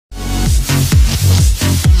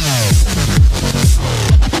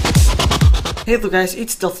Hey there guys,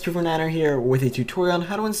 it's Stealth249er here with a tutorial on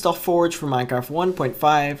how to install Forge for Minecraft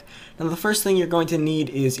 1.5. Now the first thing you're going to need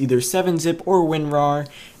is either 7-zip or WinRAR,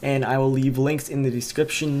 and I will leave links in the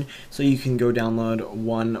description so you can go download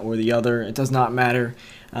one or the other. It does not matter.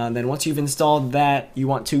 Then once you've installed that, you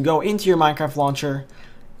want to go into your Minecraft launcher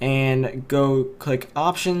and go click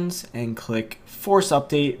Options and click Force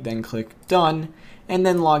Update, then click Done, and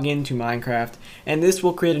then log into Minecraft, and this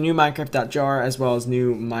will create a new Minecraft.jar as well as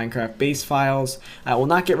new Minecraft base files. It will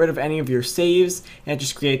not get rid of any of your saves, and it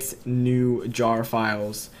just creates new jar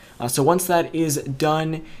files. So once that is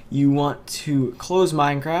done, you want to close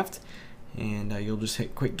Minecraft, and you'll just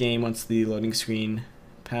hit quit game once the loading screen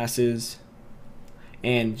passes,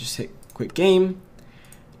 and just hit quit game.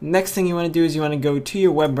 Next thing you want to do is you want to go to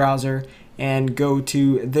your web browser and go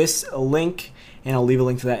to this link, and I'll leave a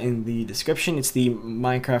link to that in the description. It's the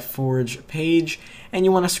Minecraft Forge page, and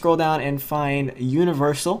you want to scroll down and find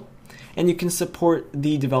Universal, and you can support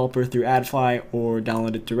the developer through AdFly or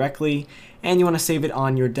download it directly, and you want to save it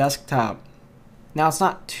on your desktop. Now it's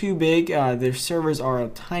not too big, their servers are a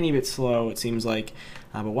tiny bit slow it seems like,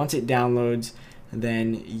 but once it downloads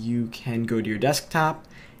then you can go to your desktop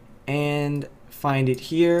and find it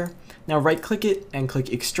here. Now right click it and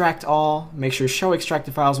click extract all. Make sure show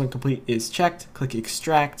extracted files when complete is checked. Click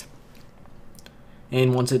extract,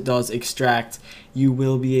 and once it does extract you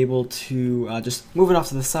will be able to just move it off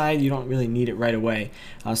to the side. You don't really need it right away,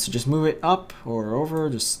 so just move it up or over,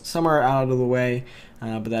 just somewhere out of the way,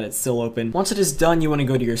 but that it's still open. Once it is done, you want to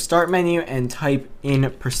go to your start menu and type in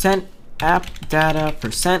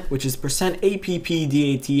 %appdata%, which is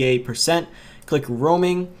 %appdata%. Click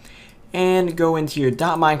roaming and go into your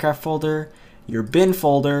 .minecraft folder, your bin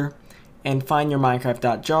folder, and find your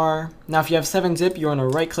minecraft.jar. Now if you have 7-zip, you want to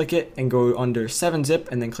right click it and go under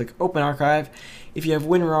 7-zip and then click open archive. If you have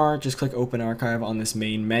WinRAR, just click open archive on this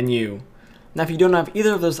main menu. Now if you don't have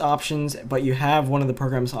either of those options but you have one of the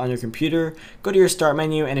programs on your computer, go to your start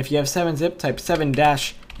menu, and if you have 7-zip, type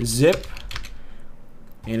 7-zip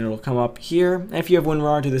and it'll come up here. And if you have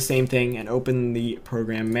WinRAR, do the same thing and open the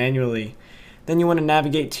program manually. Then you want to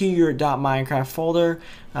navigate to your .minecraft folder,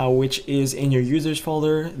 which is in your users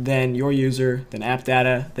folder, then your user, then app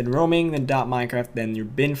data, then roaming, then .minecraft, then your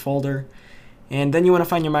bin folder. And then you want to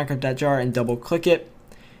find your minecraft.jar and double click it.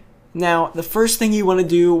 Now the first thing you want to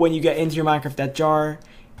do when you get into your minecraft.jar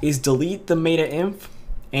is delete the meta-inf,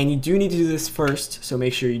 and you do need to do this first, so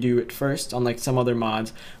make sure you do it first. Unlike some other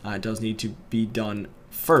mods, it does need to be done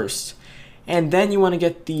first. And then you want to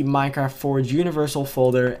get the Minecraft Forge Universal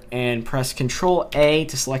folder and press Ctrl A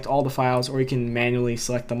to select all the files, or you can manually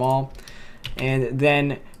select them all, and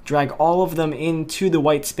then drag all of them into the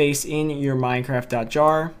white space in your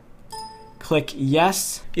Minecraft.jar. Click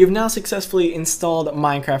yes. You've now successfully installed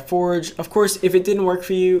Minecraft Forge. Of course, if it didn't work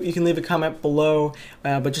for you, you can leave a comment below,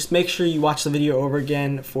 but just make sure you watch the video over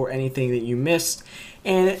again for anything that you missed.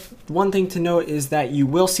 And one thing to note is that you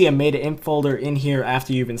will see a meta-inf folder in here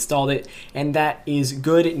after you've installed it, and that is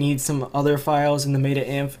good. It needs some other files in the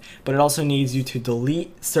meta-inf, but it also needs you to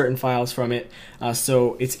delete certain files from it,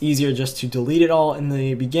 so it's easier just to delete it all in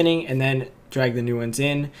the beginning and then drag the new ones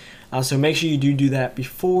in. So make sure you do that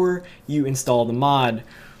before you install the mod.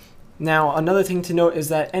 Now another thing to note is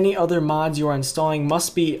that any other mods you are installing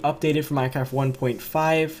must be updated for Minecraft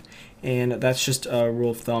 1.5, and that's just a rule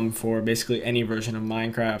of thumb for basically any version of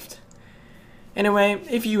Minecraft. Anyway,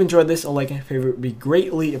 if you enjoyed this, a like and a favorite would be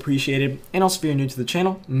greatly appreciated, and also if you're new to the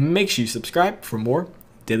channel, make sure you subscribe for more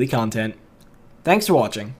daily content. Thanks for watching.